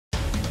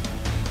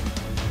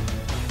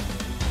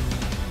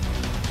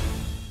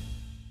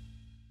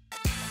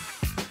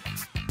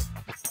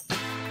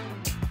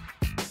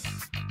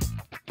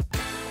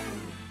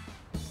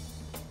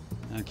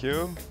Thank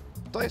you.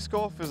 Dice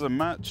golf is a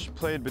match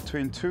played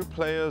between two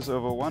players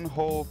over one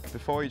hole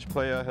before each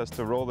player has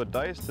to roll the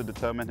dice to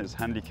determine his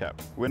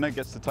handicap. Winner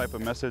gets to type a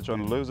message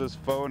on loser's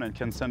phone and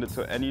can send it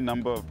to any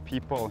number of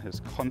people on his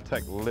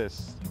contact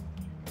list.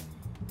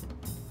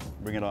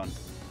 Bring it on.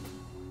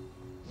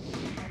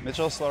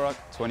 Mitchell Slorach,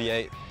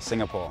 28,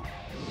 Singapore.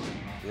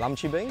 Lam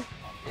Chih Bing,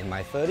 in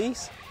my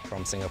 30s,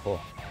 from Singapore.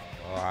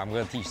 Oh, I'm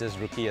going to teach this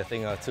rookie a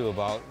thing or two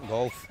about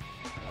golf.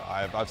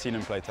 I've seen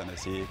him play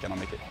tennis, he cannot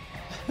make it.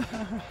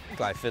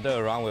 I fiddle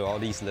around with all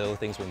these little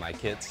things with my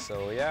kids,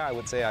 so yeah, I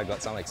would say I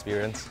got some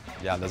experience.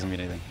 Yeah, it doesn't mean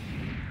anything.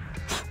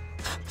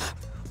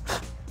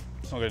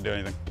 It's not going to do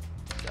anything.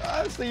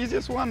 That's the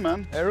easiest one,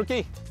 man. Hey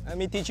rookie, let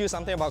me teach you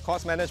something about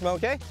course management,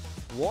 okay?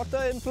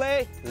 Water in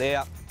play, lay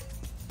up.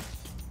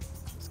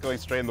 It's going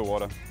straight in the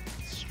water.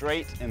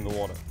 Straight in the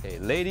water. Okay,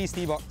 ladies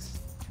tee box.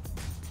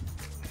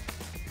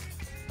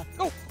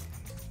 Go!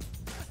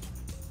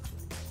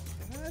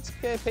 That's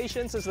okay,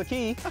 patience is the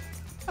key.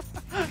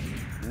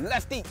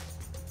 Lefty!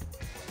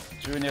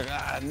 Junior,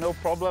 no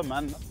problem,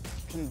 man.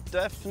 Can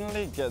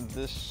definitely get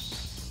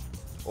this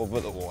over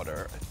the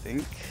water, I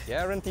think.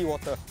 Guarantee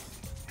water.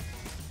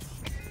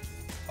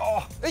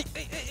 Oh! Hey,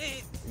 hey, hey,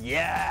 hey!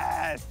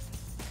 Yes!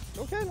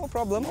 Okay, no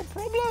problem. No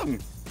problem.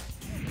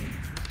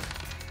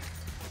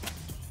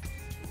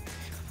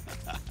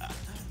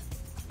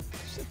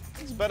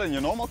 It's better than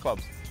your normal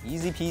clubs.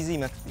 Easy peasy,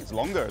 man. It's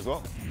longer as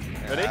well.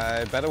 Ready?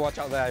 I better watch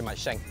out there, I might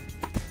shank.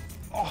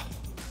 Oh!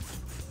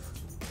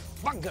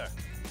 Bunker!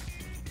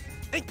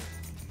 Hey!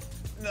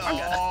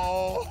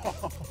 No!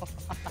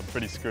 I'm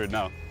pretty screwed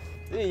now.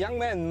 Hey, young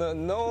man,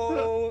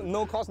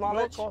 no course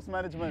knowledge? No course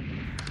management.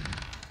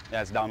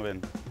 Yeah, it's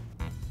downwind.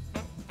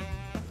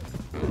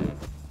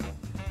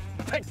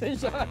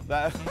 Practice shot!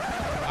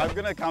 I'm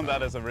gonna count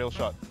that as a real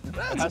shot. It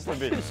has to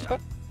be. Shot.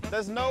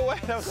 There's no way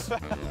that was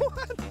bad.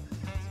 What?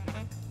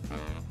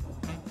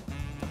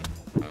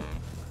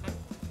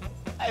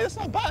 Hey, that's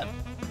not bad.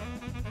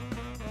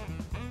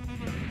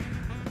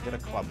 Get a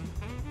club.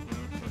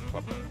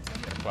 Club.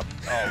 Get a club.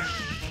 Oh,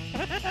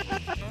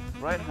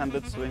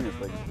 right-handed swing is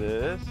like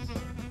this.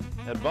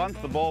 Advance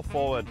the ball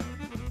forward.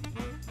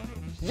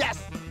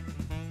 Yes!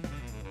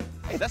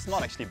 Hey, that's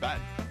not actually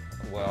bad.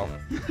 Well,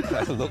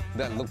 that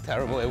looked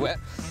terrible. It went.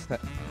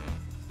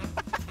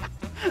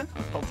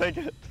 I'll take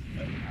it.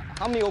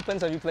 How many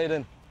Opens have you played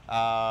in?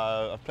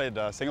 I've played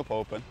Singapore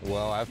Open.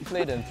 Well, I've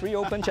played in 3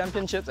 Open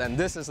championships, and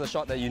this is the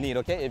shot that you need,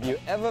 okay? If you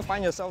ever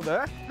find yourself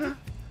there,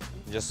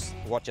 just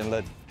watch and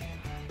learn.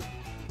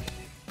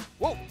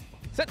 Whoa!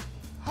 Sit!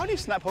 How do you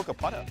snap hook a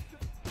putter?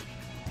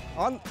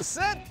 On,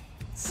 sit!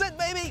 Sit,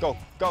 baby! Go,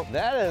 go.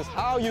 That is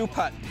how you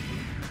putt.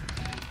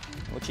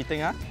 No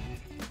cheating, huh?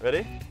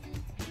 Ready?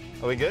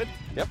 Are we good?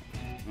 Yep.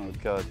 Oh,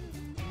 God.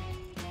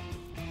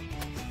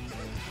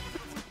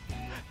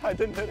 I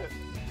didn't hit it.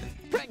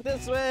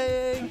 Practice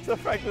swing! It's a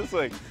practice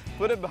swing.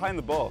 Put it behind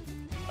the ball.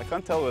 I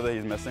can't tell whether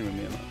he's messing with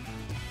me or not.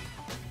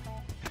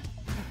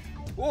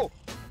 Whoa!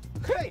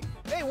 Hey!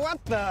 Hey,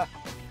 what the?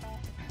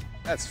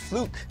 That's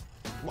fluke.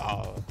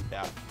 Wow.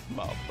 Yeah.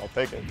 Well, I'll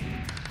take it.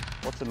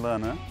 Watch and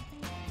learn, huh?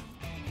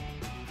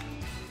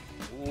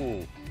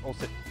 Ooh. Oh,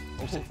 sit.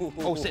 Oh, sit.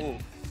 Oh,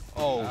 sit.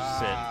 Oh,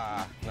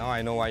 sit. Now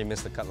I know why you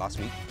missed the cut last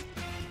week.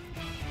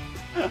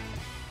 Hey.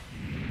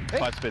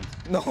 5 spins.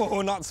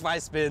 No, not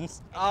 5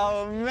 spins.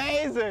 Oh,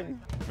 amazing.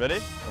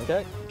 Ready?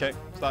 Okay. Okay,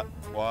 start.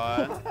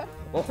 1,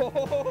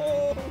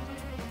 Oh.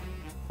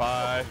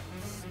 5.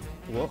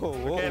 Whoa,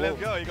 whoa. Okay, let's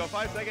go. You got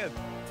 5 seconds.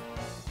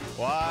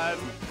 1,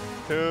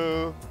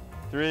 2,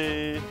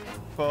 3,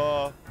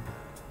 4.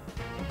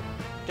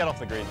 Get off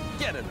the green.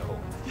 Get in the hole.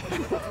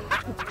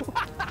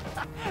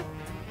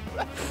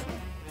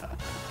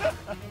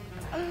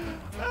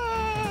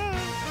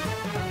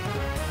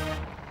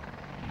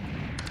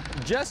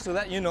 Just to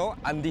let you know,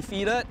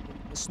 undefeated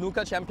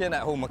snooker champion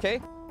at home, okay?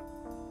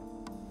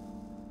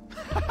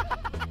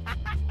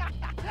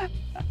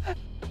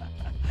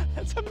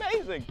 That's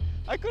amazing.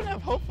 I couldn't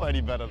have hoped for any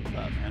better than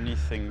that.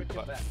 Anything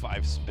but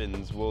 5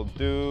 spins will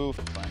do.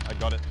 Fine, I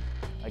got it.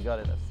 I got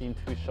it. I've seen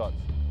 2 shots.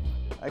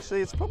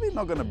 Actually, it's probably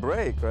not going to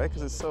break, right?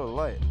 Because it's so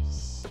light.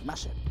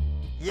 Smash it.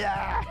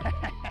 Yeah!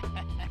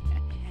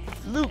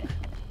 Luke!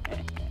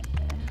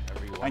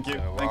 Thank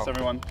you. Thanks,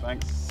 everyone.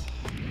 Thanks.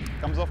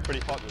 Comes off pretty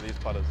hot with these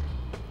putters.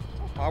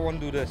 I won't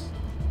do this.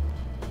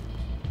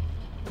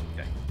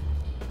 Okay.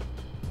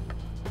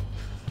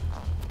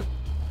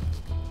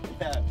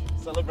 Yeah,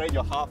 celebrate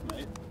your half,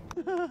 mate.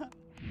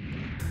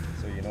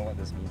 So you know what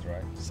this means,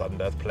 right? Sudden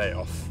death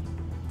playoff.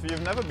 So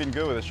you've never been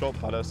good with a short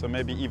putter, so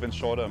maybe even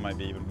shorter might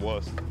be even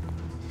worse.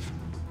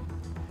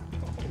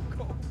 Oh,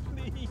 go,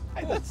 please.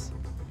 Hey, that's...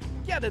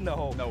 Get in the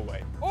hole. No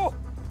way. Oh!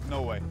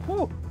 No way.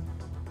 Whew.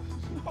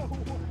 No.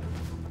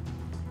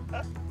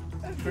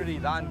 That's pretty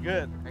darn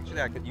good.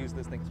 Actually, I could use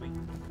this next week.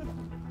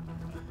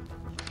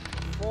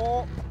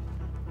 4.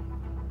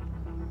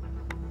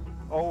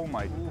 Oh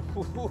my...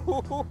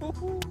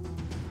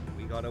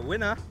 We got a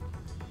winner.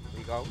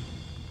 We go.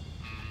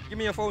 Give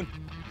me your phone.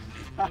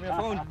 Give me your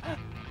phone.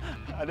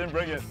 I didn't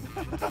bring it.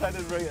 I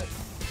didn't bring it.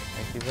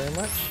 Thank you very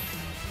much.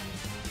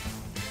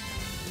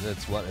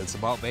 That's what it's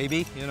about,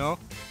 baby, you know?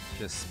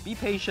 Just be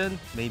patient,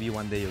 maybe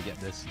one day you'll get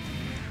this.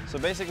 So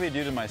basically,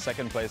 due to my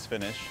second place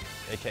finish,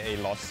 aka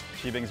loss,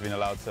 Chih Bing's been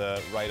allowed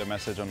to write a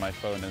message on my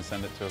phone and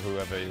send it to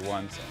whoever he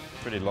wants.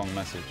 Pretty long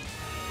message.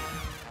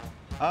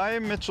 I,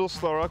 Mitchell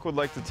Slorach, would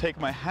like to take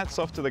my hats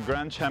off to the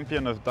grand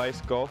champion of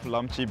dice golf,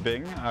 Lam Chih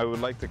Bing. I would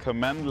like to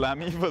commend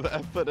Lammy for the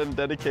effort and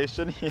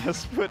dedication he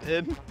has put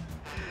in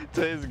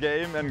to his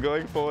game, and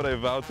going forward I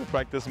vow to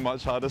practice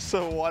much harder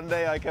so one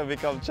day I can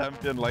become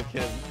champion like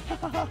him.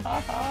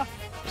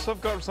 So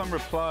I've got some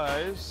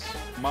replies.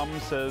 Mum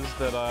says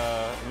that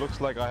looks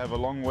like I have a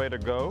long way to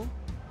go,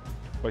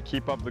 but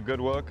keep up the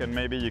good work and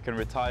maybe you can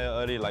retire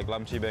early like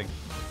Lam Chih Bing.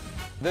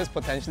 This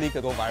potentially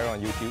could go viral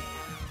on YouTube.